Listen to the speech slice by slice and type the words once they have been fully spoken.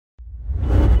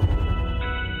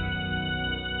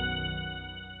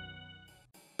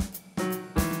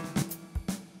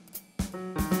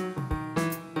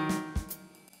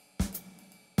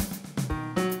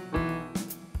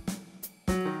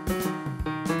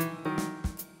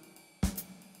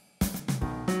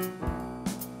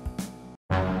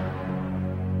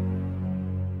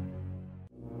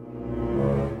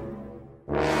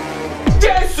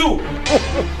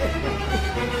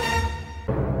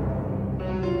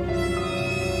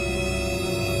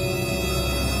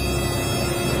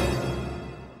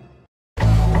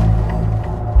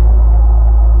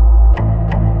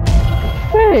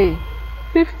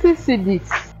50 cedis.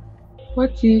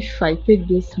 What if I take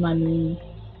this money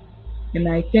and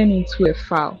I turn into a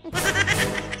fowl?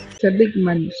 It's a big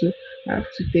money, so I have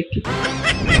to take it.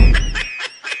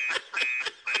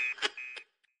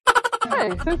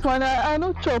 Hey, since when I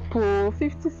no chop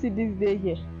 50 cedis there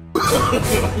here.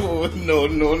 No.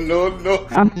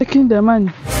 I'm taking the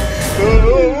money.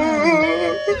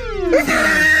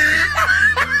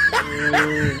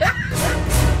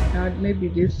 Now maybe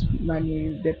this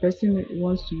money, the person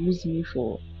wants to use me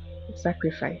for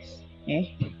sacrifice. Eh?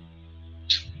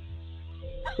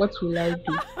 What will I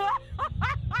do?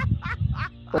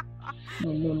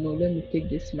 No, let me take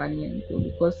this money and go,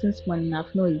 because since morning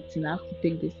I've not eaten, I have to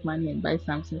take this money and buy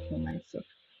something for myself.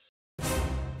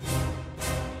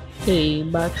 Hey,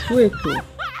 but wait,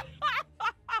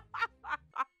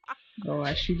 oh,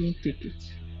 I shouldn't take it.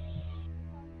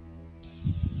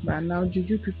 But now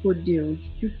Juju people deal.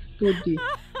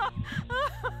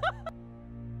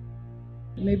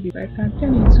 Maybe I can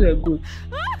turn into a goat.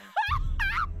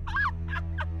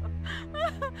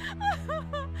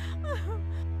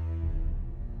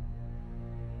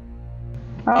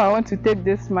 Oh, I want to take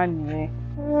this money.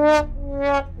 Let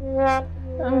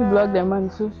me block the money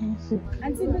so you see.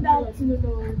 Auntie, good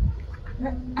afternoon.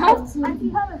 Auntie,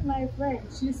 how is my friend?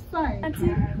 She's fine.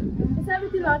 Auntie, is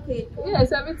everything okay?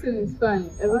 Yes, everything is fine.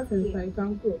 Everything is fine. You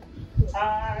can go.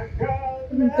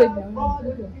 Let me take the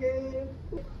money.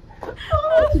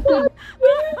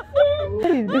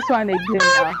 What is this one again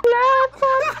now?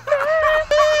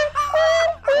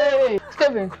 Hey,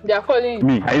 Steven, they are calling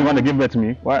me. Are you want to give birth to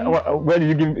me? Where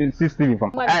did you see Steven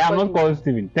from? I am not called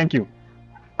Steven. Thank you.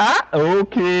 Ah,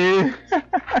 okay.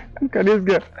 Look at this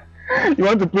girl. You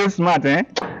want to play smart, eh?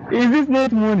 Is this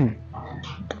not money?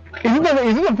 Is it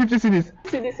on 50 cedis?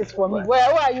 This is for me.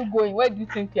 Where are you going? Where do you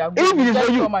think you are going? If it is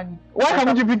for you, money. why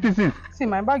haven't you picked this in? See,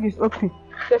 my bag is open.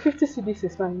 The 50 cedis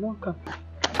is fine. No, come.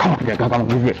 Come on, come on,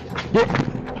 give it. Yeah.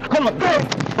 Come on,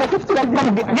 come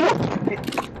on, give it.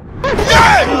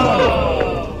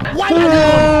 Why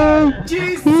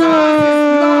Jesus!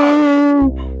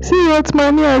 See what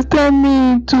money has turned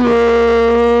me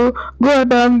into.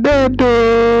 God, I'm dead.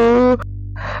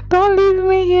 Don't leave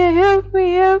me here. Help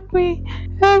me.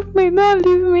 Don't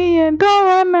leave me here. Don't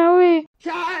run away.